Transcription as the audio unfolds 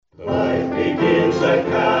begins at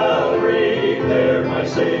Calvary. There my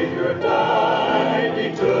Savior died.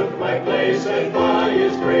 He took my place, and by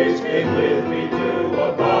His grace came with me to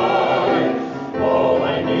abide. All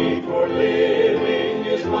I need for living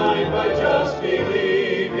is mine by just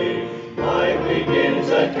believing. Life begins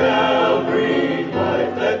at Calvary,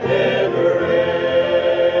 life that never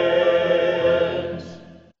ends.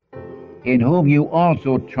 In whom you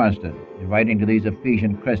also trusted, writing to these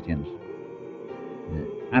Ephesian Christians,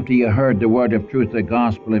 after you heard the word of truth, the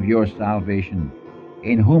gospel of your salvation,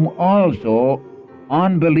 in whom also,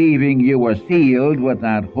 unbelieving, you were sealed with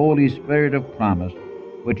that Holy Spirit of promise,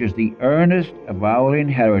 which is the earnest of our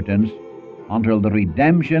inheritance until the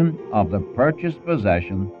redemption of the purchased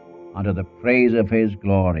possession, unto the praise of His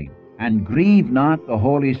glory. And grieve not the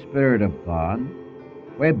Holy Spirit of God,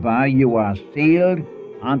 whereby you are sealed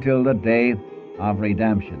until the day of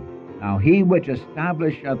redemption. Now He which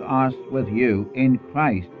establisheth us with you in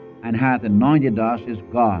Christ, and hath anointed us, is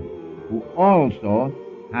God, who also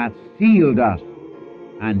hath sealed us,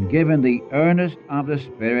 and given the earnest of the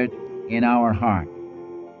Spirit in our heart.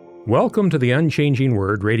 Welcome to the Unchanging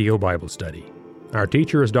Word Radio Bible Study. Our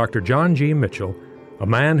teacher is Dr. John G. Mitchell, a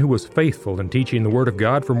man who was faithful in teaching the Word of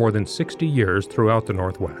God for more than 60 years throughout the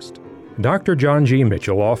Northwest. Dr. John G.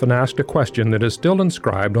 Mitchell often asked a question that is still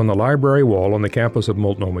inscribed on the library wall on the campus of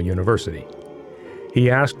Multnomah University.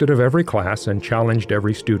 He asked it of every class and challenged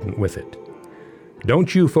every student with it.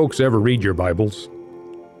 Don't you folks ever read your Bibles?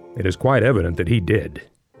 It is quite evident that he did.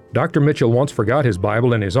 Dr. Mitchell once forgot his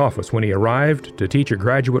Bible in his office when he arrived to teach a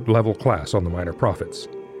graduate-level class on the Minor Prophets.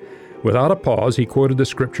 Without a pause, he quoted the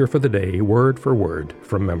scripture for the day, word for word,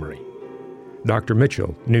 from memory. Dr.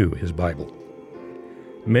 Mitchell knew his Bible.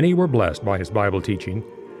 Many were blessed by his Bible teaching,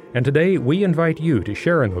 and today we invite you to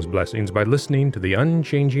share in those blessings by listening to the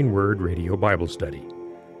Unchanging Word Radio Bible Study.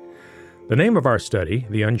 The name of our study,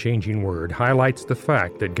 The Unchanging Word, highlights the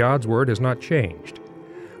fact that God's Word has not changed.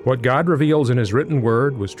 What God reveals in His written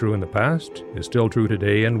Word was true in the past, is still true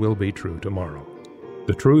today, and will be true tomorrow.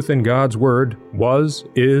 The truth in God's Word was,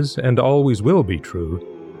 is, and always will be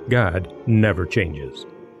true. God never changes.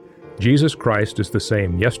 Jesus Christ is the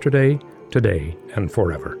same yesterday, today, and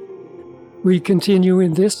forever. We continue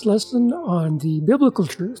in this lesson on the biblical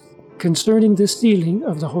truth concerning the sealing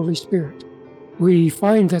of the Holy Spirit. We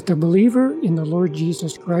find that the believer in the Lord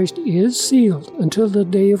Jesus Christ is sealed until the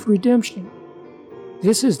day of redemption.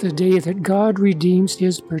 This is the day that God redeems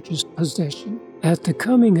His purchased possession at the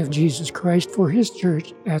coming of Jesus Christ for His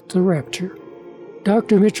church at the rapture.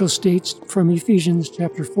 Dr. Mitchell states from Ephesians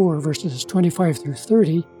chapter 4, verses 25 through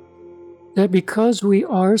 30, that because we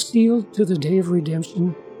are sealed to the day of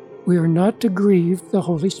redemption, we are not to grieve the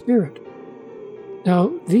Holy Spirit.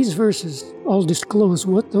 Now, these verses all disclose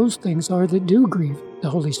what those things are that do grieve the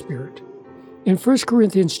Holy Spirit. In 1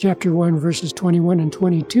 Corinthians chapter 1, verses 21 and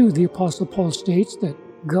 22, the Apostle Paul states that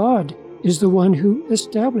God is the one who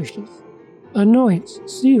establisheth, anoints,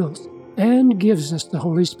 seals, and gives us the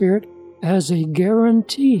Holy Spirit as a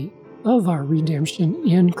guarantee of our redemption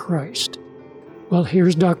in Christ. Well,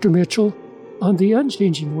 here's Dr. Mitchell on the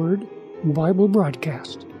Unchanging Word Bible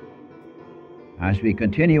broadcast. As we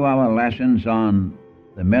continue our lessons on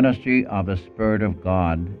the ministry of the Spirit of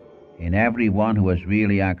God in everyone who has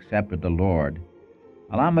really accepted the Lord,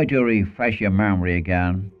 allow me to refresh your memory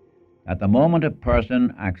again that the moment a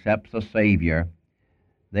person accepts the Savior,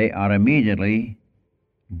 they are immediately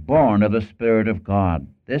born of the Spirit of God.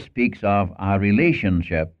 This speaks of our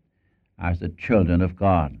relationship as the children of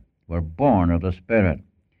God. We're born of the Spirit.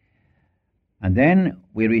 And then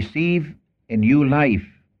we receive a new life.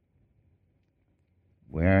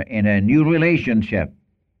 We're in a new relationship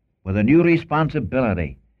with a new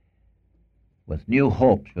responsibility, with new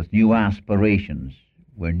hopes, with new aspirations.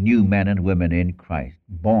 We're new men and women in Christ,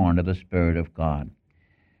 born of the Spirit of God.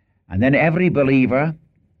 And then every believer,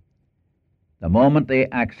 the moment they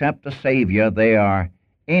accept the Savior, they are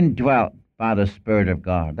indwelt by the Spirit of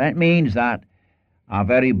God. That means that our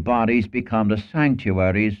very bodies become the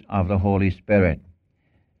sanctuaries of the Holy Spirit.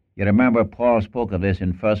 You remember Paul spoke of this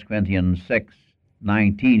in 1 Corinthians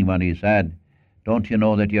 6:19 when he said, "Don't you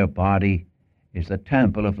know that your body is the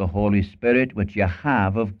temple of the Holy Spirit which you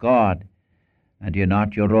have of God, and you're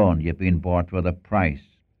not your own, you've been bought with a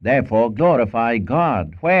price. Therefore glorify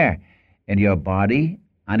God." Where? In your body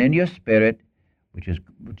and in your spirit, which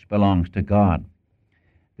belongs to God.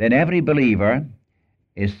 Then every believer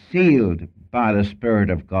is sealed by the Spirit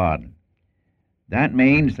of God. That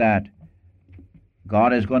means that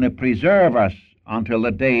God is going to preserve us until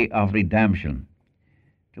the day of redemption.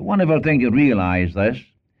 It's a wonderful thing to realize this.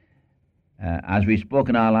 As we spoke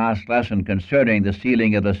in our last lesson concerning the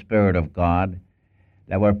sealing of the Spirit of God,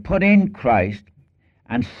 that we're put in Christ,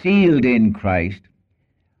 and sealed in Christ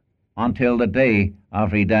until the day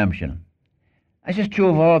of redemption. This is true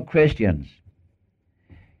of all Christians.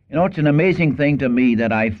 You know, it's an amazing thing to me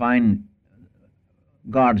that I find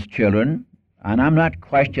God's children, and I'm not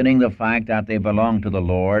questioning the fact that they belong to the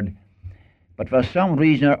Lord, but for some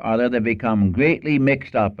reason or other they become greatly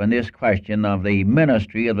mixed up in this question of the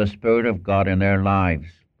ministry of the Spirit of God in their lives.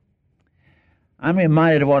 I'm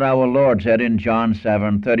reminded of what our Lord said in John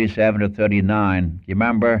 7:37 to 39. You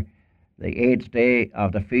remember the 8th day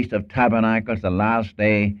of the Feast of Tabernacles, the last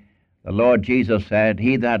day, the Lord Jesus said,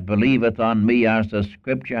 "He that believeth on me, as the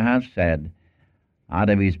Scripture hath said, out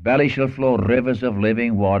of his belly shall flow rivers of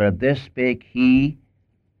living water. This spake he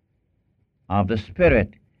of the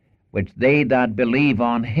Spirit, which they that believe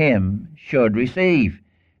on him should receive."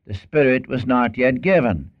 The Spirit was not yet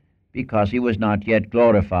given, because he was not yet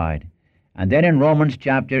glorified. And then in Romans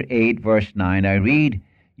chapter 8, verse 9, I read,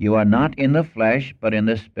 "You are not in the flesh, but in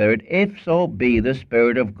the Spirit, if so be the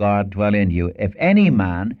Spirit of God dwell in you. If any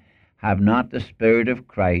man have not the Spirit of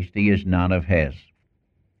Christ, he is none of his."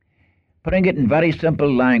 Putting it in very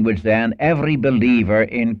simple language then, every believer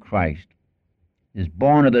in Christ is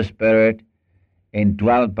born of the Spirit,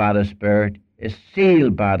 indwelt by the Spirit, is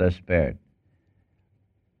sealed by the Spirit.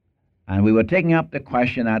 And we were taking up the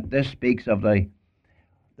question that this speaks of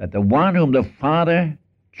that the one whom the Father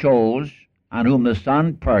chose and whom the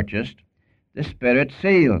Son purchased, the Spirit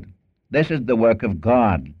sealed. This is the work of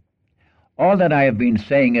God. All that I have been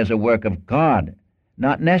saying is a work of God,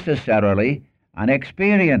 not necessarily an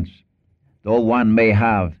experience, though one may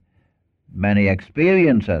have many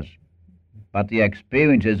experiences, but the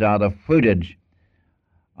experiences are the fruitage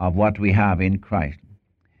of what we have in Christ.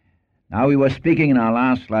 Now, we were speaking in our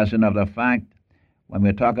last lesson of the fact, when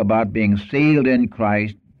we talk about being sealed in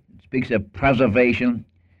Christ, it speaks of preservation,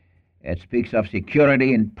 it speaks of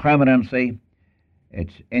security and permanency, it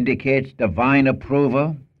indicates divine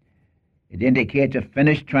approval, it indicates a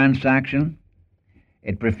finished transaction,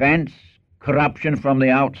 it prevents corruption from the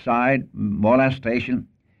outside, molestation,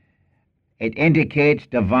 it indicates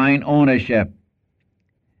divine ownership.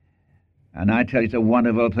 And I tell you, it's a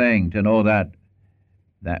wonderful thing to know that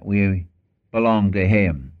we belong to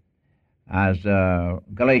him. As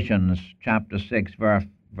Galatians chapter 6,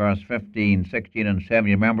 verse 15, 16, and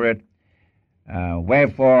 17, remember it?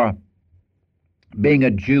 Wherefore, being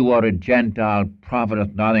a Jew or a Gentile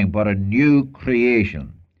profiteth nothing, but a new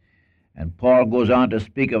creation. And Paul goes on to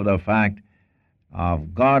speak of the fact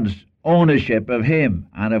of God's ownership of him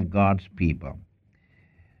and of God's people.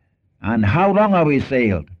 And how long are we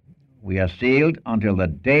sealed? We are sealed until the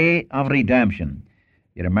day of redemption.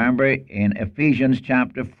 You remember in Ephesians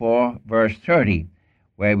chapter 4, verse 30,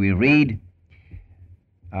 where we read,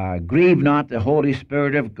 "Grieve not the Holy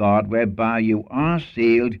Spirit of God, whereby you are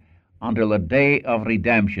sealed until the day of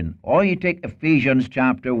redemption." Or you take Ephesians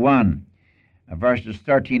chapter 1, verses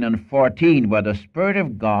 13 and 14, where the Spirit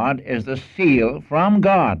of God is the seal from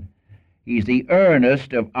God. He's the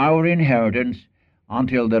earnest of our inheritance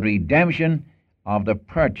until the redemption of the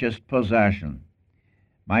purchased possession.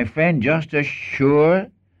 My friend, just as sure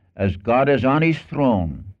as God is on his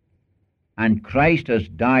throne and Christ has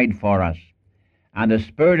died for us and the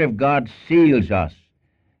Spirit of God seals us,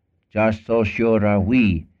 just so sure are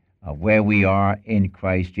we of where we are in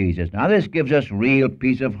Christ Jesus. Now, this gives us real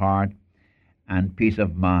peace of heart and peace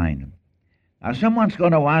of mind. Now, someone's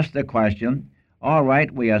going to ask the question, all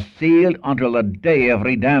right, we are sealed until the day of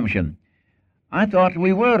redemption. I thought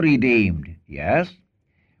we were redeemed. Yes,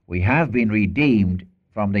 we have been redeemed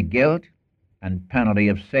from the guilt and penalty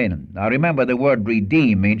of sin. Now, remember, the word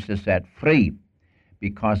redeem means to set free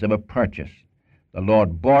because of a purchase. The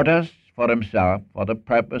Lord bought us for himself for the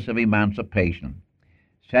purpose of emancipation,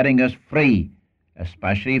 setting us free,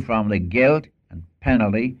 especially from the guilt and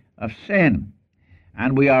penalty of sin.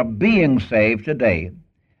 And we are being saved today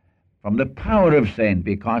from the power of sin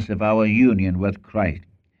because of our union with Christ.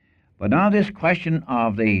 But now this question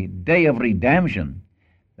of the day of redemption,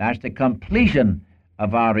 that's the completion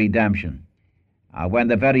of our redemption, when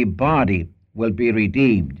the very body will be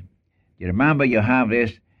redeemed. You remember you have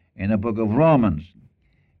this in the book of Romans.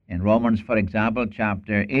 In Romans, for example,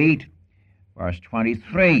 chapter 8, verse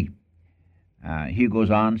 23, he goes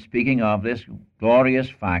on speaking of this glorious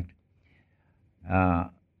fact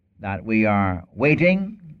that we are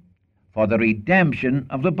waiting for the redemption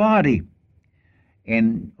of the body.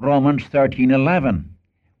 In Romans 13:11,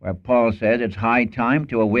 where Paul says it's high time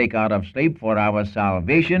to awake out of sleep, for our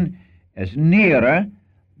salvation is nearer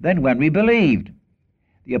than when we believed.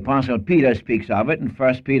 The Apostle Peter speaks of it in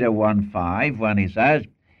 1 Peter 1:5, when he says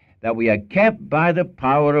that we are kept by the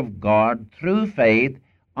power of God through faith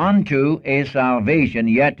unto a salvation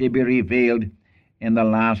yet to be revealed in the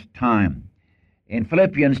last time. In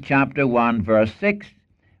Philippians chapter 1, verse 6,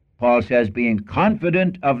 Paul says, being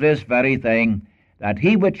confident of this very thing, that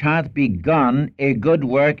he which hath begun a good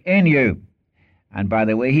work in you. And by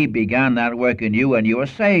the way, he began that work in you, and you are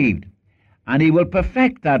saved. And he will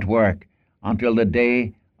perfect that work until the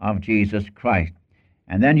day of Jesus Christ.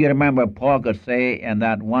 And then you remember Paul could say in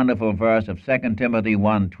that wonderful verse of 2 Timothy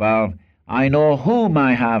 1:12, I know whom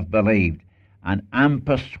I have believed, and am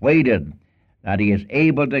persuaded that he is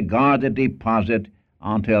able to guard the deposit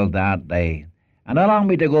until that day. And allow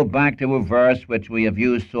me to go back to a verse which we have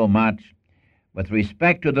used so much with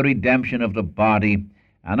respect to the redemption of the body,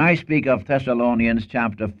 and I speak of Thessalonians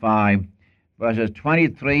chapter 5, verses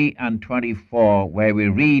 23 and 24, where we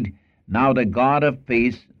read, Now the God of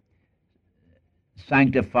peace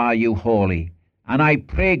sanctify you wholly, and I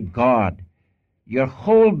pray God, your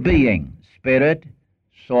whole being, spirit,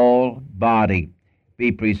 soul, body,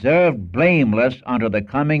 be preserved blameless unto the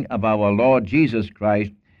coming of our Lord Jesus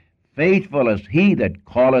Christ. Faithful is he that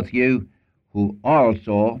calleth you, who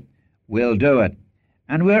also will do it.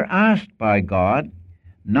 And we're asked by God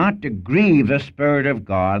not to grieve the Spirit of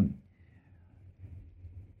God,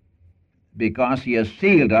 because he has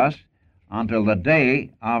sealed us until the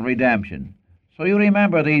day of redemption. So you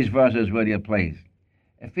remember these verses, will you please?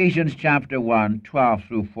 Ephesians chapter 1, 12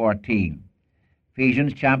 through 14.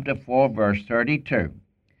 Ephesians chapter 4, verse 32.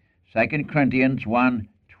 2 Corinthians 1,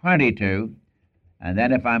 22. And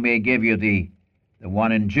then if I may give you the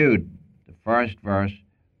one in Jude, the first verse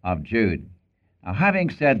of Jude. Now, having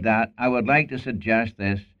said that, I would like to suggest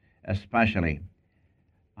this especially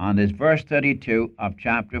on this verse 32 of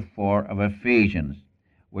chapter 4 of Ephesians.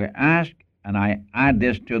 We're asked, and I add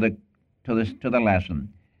this to the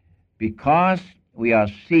lesson, because we are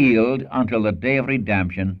sealed until the day of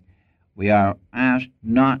redemption, we are asked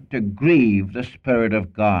not to grieve the Spirit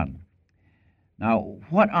of God. Now,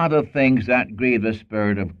 what are the things that grieve the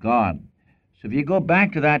Spirit of God? So if you go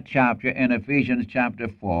back to that chapter in Ephesians chapter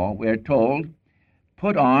 4, we're told,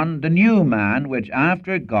 put on the new man, which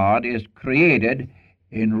after God is created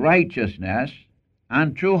in righteousness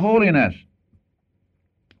and true holiness.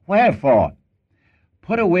 Wherefore,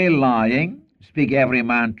 put away lying, speak every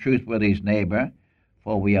man truth with his neighbor,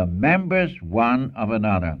 for we are members one of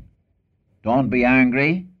another. Don't be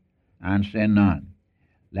angry, and sin not.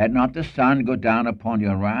 Let not the sun go down upon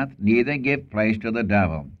your wrath, neither give place to the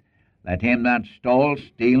devil. Let him that stole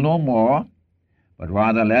steal no more, but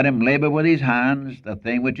rather let him labor with his hands the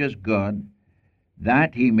thing which is good,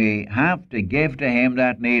 that he may have to give to him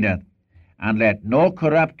that needeth. And let no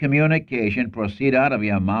corrupt communication proceed out of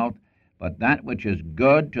your mouth, but that which is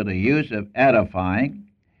good to the use of edifying,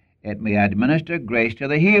 it may administer grace to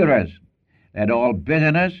the hearers. Let all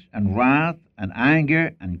bitterness and wrath and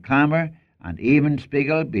anger and clamor and even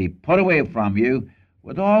speaketh be put away from you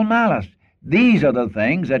with all malice. These are the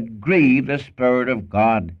things that grieve the Spirit of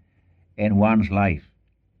God in one's life.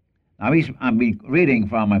 Now, I'm reading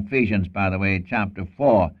from Ephesians, by the way, chapter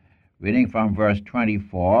 4, reading from verse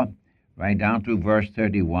 24, right down through verse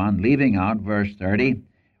 31, leaving out verse 30,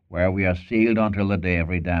 where we are sealed until the day of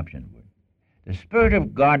redemption. The Spirit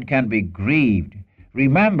of God can be grieved.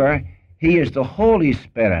 Remember, he is the Holy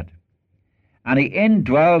Spirit, and he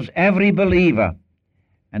indwells every believer.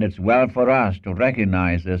 And it's well for us to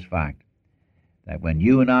recognize this fact, that when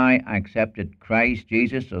you and I accepted Christ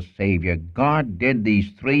Jesus as Savior, God did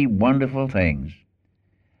these three wonderful things.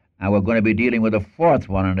 And we're going to be dealing with a fourth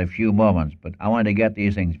one in a few moments, but I want to get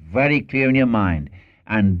these things very clear in your mind.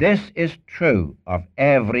 And this is true of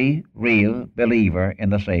every real believer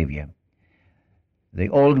in the Savior. The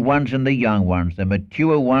old ones and the young ones, the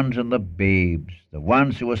mature ones and the babes, the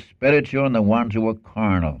ones who are spiritual and the ones who are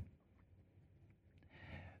carnal.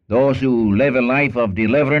 Those who live a life of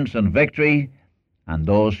deliverance and victory, and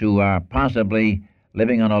those who are possibly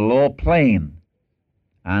living on a low plane,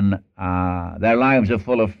 and their lives are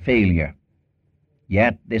full of failure.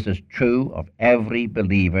 Yet this is true of every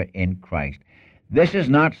believer in Christ. This is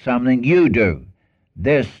not something you do.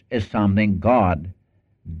 This is something God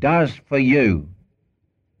does for you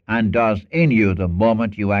and does in you the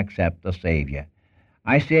moment you accept the Savior.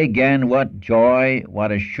 I say again, what joy,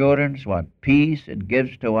 what assurance, what peace it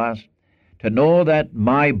gives to us to know that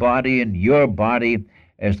my body and your body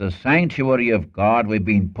is the sanctuary of God. We've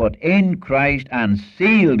been put in Christ and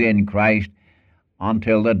sealed in Christ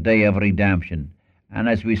until the day of redemption. And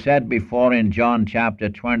as we said before in John chapter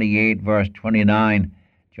 28, verse 29,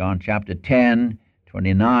 John chapter 10,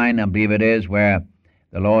 29, I believe it is, where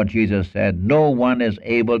the Lord Jesus said, no one is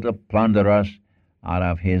able to plunder us out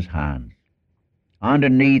of his hands.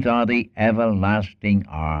 Underneath are the everlasting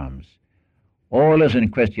arms. Oh, listen,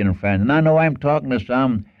 Christian friend, and I know I'm talking to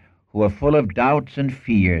some who are full of doubts and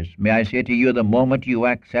fears. May I say to you, the moment you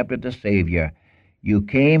accepted the Savior, you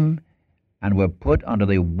came and were put under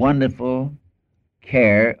the wonderful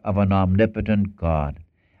care of an omnipotent God.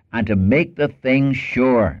 And to make the thing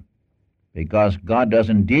sure, because God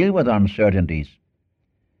doesn't deal with uncertainties.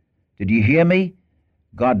 Did you hear me?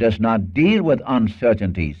 God does not deal with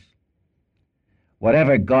uncertainties.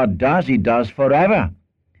 Whatever God does, He does forever.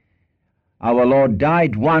 Our Lord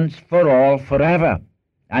died once for all forever,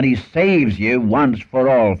 and He saves you once for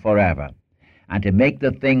all forever. And to make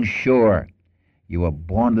the thing sure, you were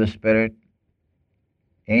born of the Spirit,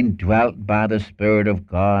 indwelt by the Spirit of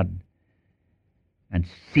God, and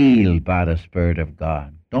sealed by the Spirit of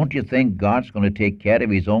God. Don't you think God's going to take care of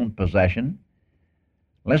His own possession?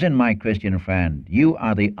 Listen, my Christian friend, you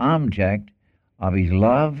are the object of His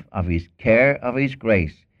love, of His care, of His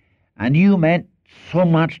grace. And you meant so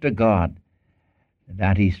much to God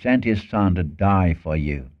that He sent His Son to die for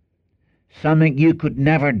you. Something you could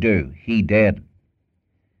never do, He did.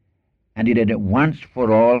 And He did it once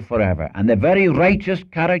for all forever. And the very righteous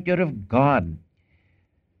character of God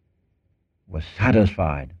was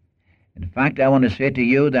satisfied. In fact, I want to say to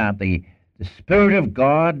you that the Spirit of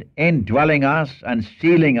God indwelling us and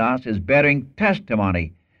sealing us is bearing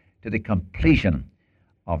testimony to the completion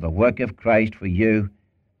of the work of Christ for you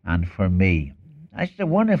and for me. That's a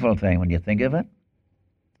wonderful thing when you think of it,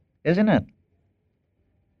 isn't it?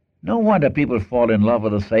 No wonder people fall in love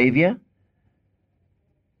with the Savior.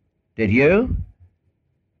 Did you?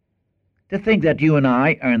 To think that you and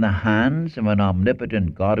I are in the hands of an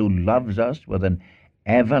omnipotent God who loves us with an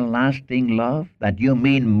everlasting love, that you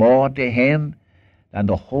mean more to Him than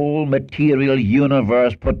the whole material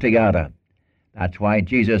universe put together. That's why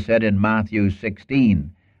Jesus said in Matthew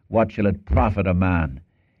 16, what shall it profit a man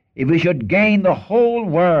if he should gain the whole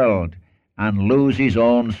world and lose his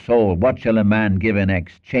own soul? What shall a man give in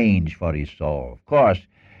exchange for his soul? Of course,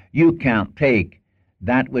 you can't take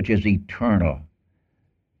that which is eternal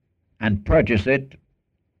and purchase it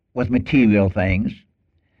with material things.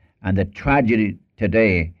 And the tragedy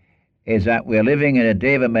today is that we're living in a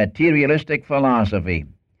day of a materialistic philosophy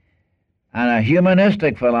and a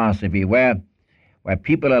humanistic philosophy where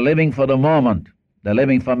people are living for the moment. They're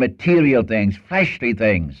living for material things, fleshly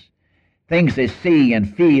things they see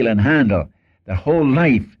and feel and handle. Their whole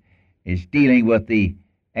life is dealing with the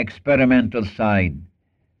experimental side,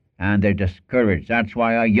 and they're discouraged. That's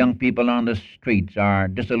why our young people on the streets are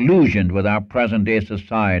disillusioned with our present-day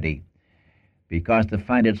society, because they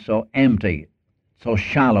find it so empty, so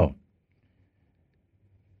shallow.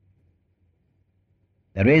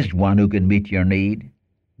 There is one who can meet your need.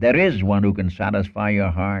 There is one who can satisfy your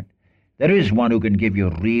heart. There is one who can give you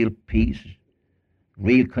real peace,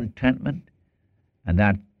 real contentment, and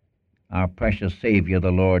that's our precious Savior,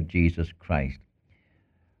 the Lord Jesus Christ.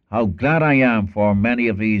 How glad I am for many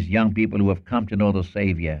of these young people who have come to know the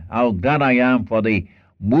Savior. How glad I am for the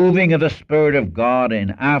moving of the Spirit of God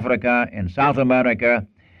in Africa, in South America,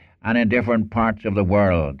 and in different parts of the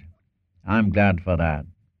world. I'm glad for that.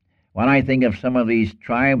 When I think of some of these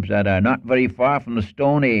tribes that are not very far from the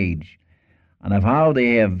Stone Age, and of how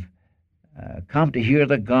they have come to hear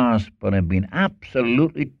the gospel and been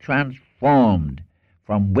absolutely transformed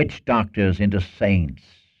from witch doctors into saints,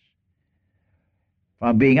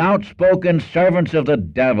 from being outspoken servants of the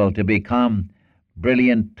devil to become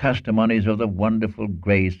brilliant testimonies of the wonderful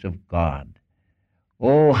grace of God.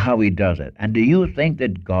 Oh, how He does it. And do you think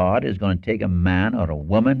that God is going to take a man or a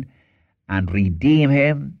woman and redeem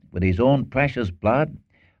him with His own precious blood,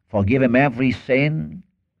 forgive him every sin,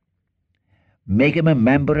 make him a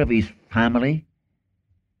member of His family,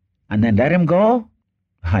 and then let him go?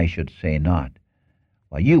 I should say not.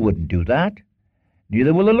 Why, you wouldn't do that.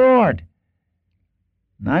 Neither will the Lord.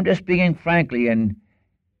 And I'm just speaking frankly and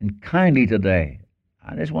kindly today.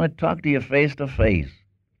 I just want to talk to you face to face.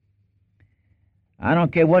 I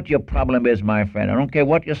don't care what your problem is, my friend. I don't care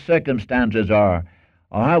what your circumstances are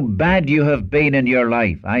or how bad you have been in your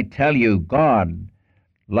life. I tell you, God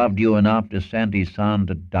loved you enough to send His Son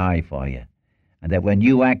to die for you. And that when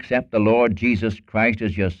you accept the Lord Jesus Christ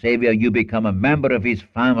as your Savior, you become a member of His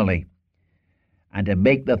family. And to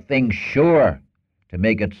make the thing sure, to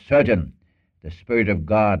make it certain, the Spirit of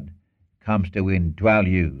God comes to indwell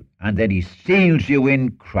you, and then He seals you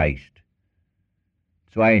in Christ.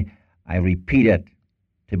 So I repeat it.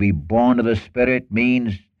 To be born of the Spirit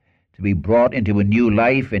means to be brought into a new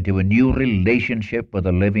life, into a new relationship with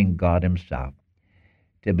the living God Himself.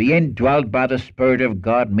 To be indwelt by the Spirit of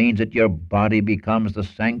God means that your body becomes the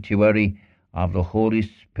sanctuary of the Holy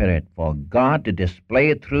Spirit for God to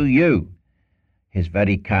display through you His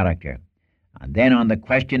very character. And then on the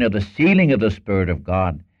question of the sealing of the Spirit of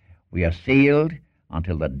God, we are sealed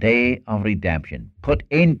until the day of redemption, put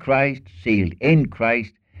in Christ, sealed in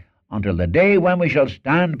Christ, until the day when we shall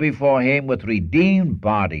stand before Him with redeemed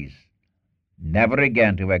bodies, never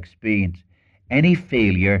again to experience any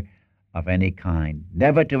failure of any kind,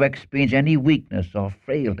 never to experience any weakness or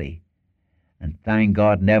frailty, and thank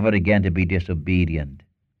God, never again to be disobedient.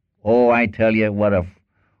 Oh, I tell you, what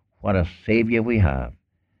a Savior we have.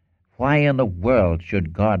 Why in the world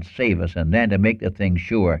should God save us and then, to make the thing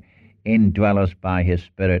sure, indwell us by His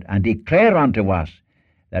Spirit and declare unto us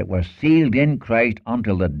that we're sealed in Christ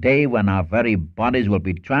until the day when our very bodies will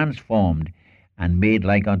be transformed and made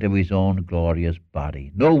like unto His own glorious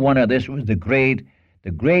body. No wonder this was the great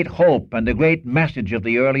hope and the great message of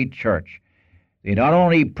the early church. They not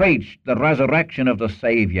only preached the resurrection of the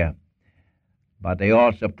Savior, but they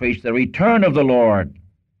also preached the return of the Lord.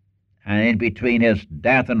 And in between His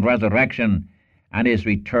death and resurrection and His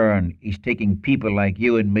return, He's taking people like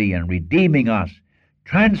you and me and redeeming us,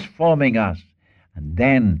 transforming us, and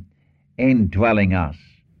then indwelling us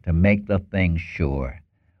to make the thing sure.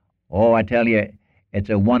 Oh, I tell you, it's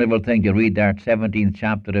a wonderful thing to read that 17th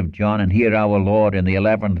chapter of John and hear our Lord in the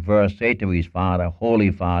 11th verse say to His Father, Holy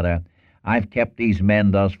Father, I've kept these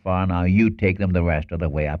men thus far, now you take them the rest of the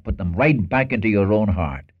way. I put them right back into your own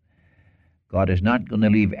heart. God is not going to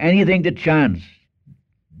leave anything to chance,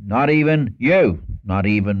 not even you, not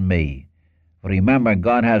even me. For remember,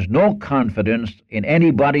 God has no confidence in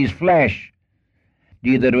anybody's flesh,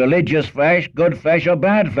 neither religious flesh, good flesh, or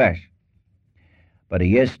bad flesh. But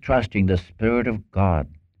He is trusting the Spirit of God,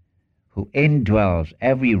 who indwells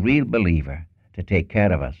every real believer, to take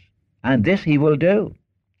care of us. And this He will do.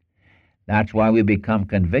 That's why we become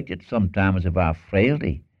convicted sometimes of our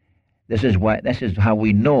frailty. This is how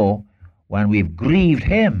we know when we've grieved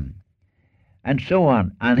Him, and so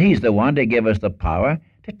on. And He's the one to give us the power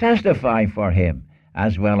to testify for Him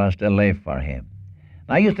as well as to live for Him.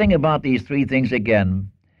 Now you think about these three things again.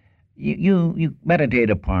 You meditate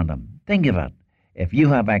upon them. Think of it. If you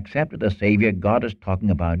have accepted the Savior, God is talking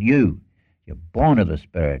about you. You're born of the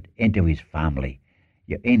Spirit into His family.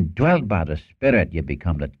 You're indwelt by the Spirit. You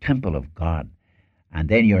become the temple of God. And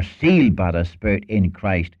then you're sealed by the Spirit in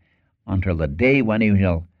Christ until the day when He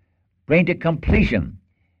will bring to completion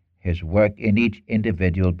His work in each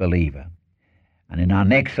individual believer. And in our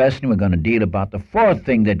next lesson, we're going to deal about the fourth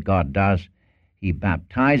thing that God does. He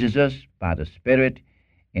baptizes us by the Spirit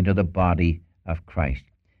into the body of Christ.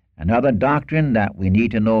 Another doctrine that we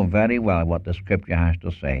need to know very well what the Scripture has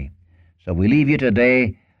to say. So we leave you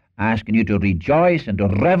today asking you to rejoice and to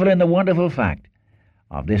revel in the wonderful fact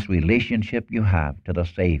of this relationship you have to the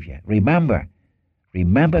Savior. Remember,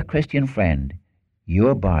 Christian friend,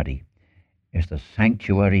 your body is the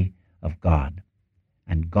sanctuary of God.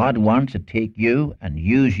 And God wants to take you and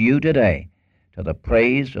use you today to the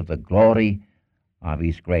praise of the glory of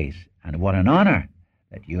His grace. And what an honor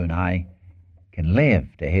that you and I can live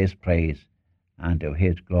to His praise and to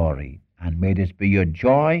His glory. And may this be your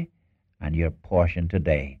joy and your portion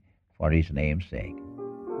today for His name's sake.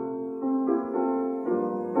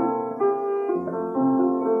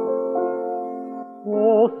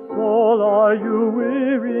 O soul, are you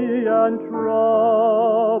weary and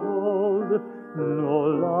troubled? No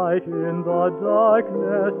light in the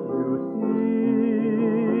darkness you see.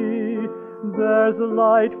 There's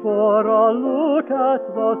light for a look at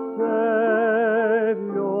the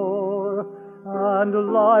Savior, and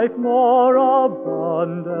life more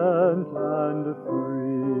abundant and free.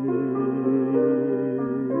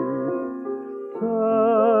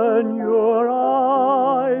 Turn your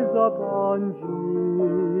eyes upon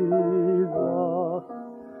Jesus,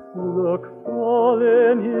 look full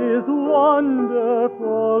in His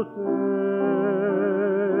wonderful face,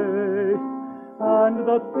 and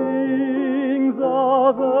the things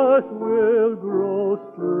of earth will grow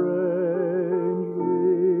strangely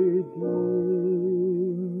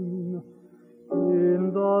dim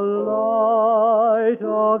in the light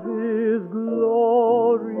of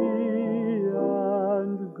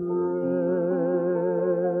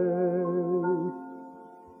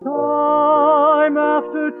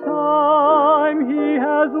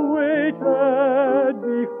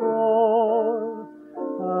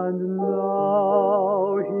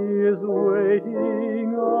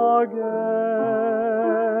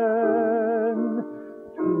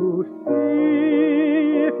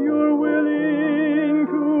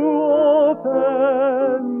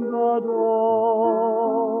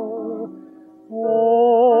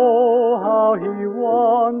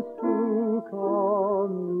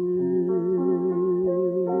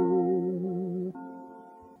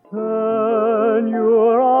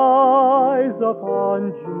on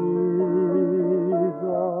Jesus,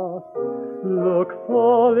 look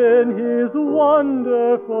full in his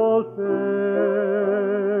wonderful face,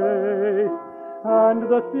 and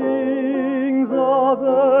the things of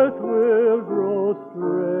earth will grow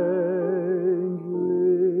strangely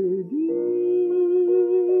dim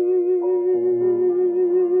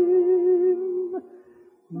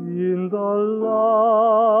in the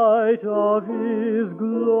light of his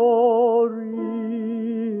glory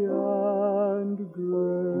and grace.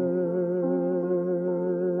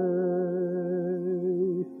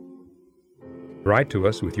 Write to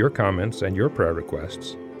us with your comments and your prayer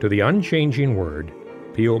requests to The Unchanging Word,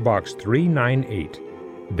 P.O. Box 398,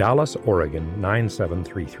 Dallas, Oregon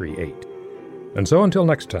 97338. And so until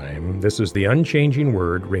next time, this is the Unchanging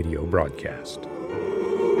Word radio broadcast.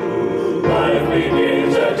 Life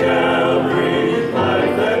begins at Calvary.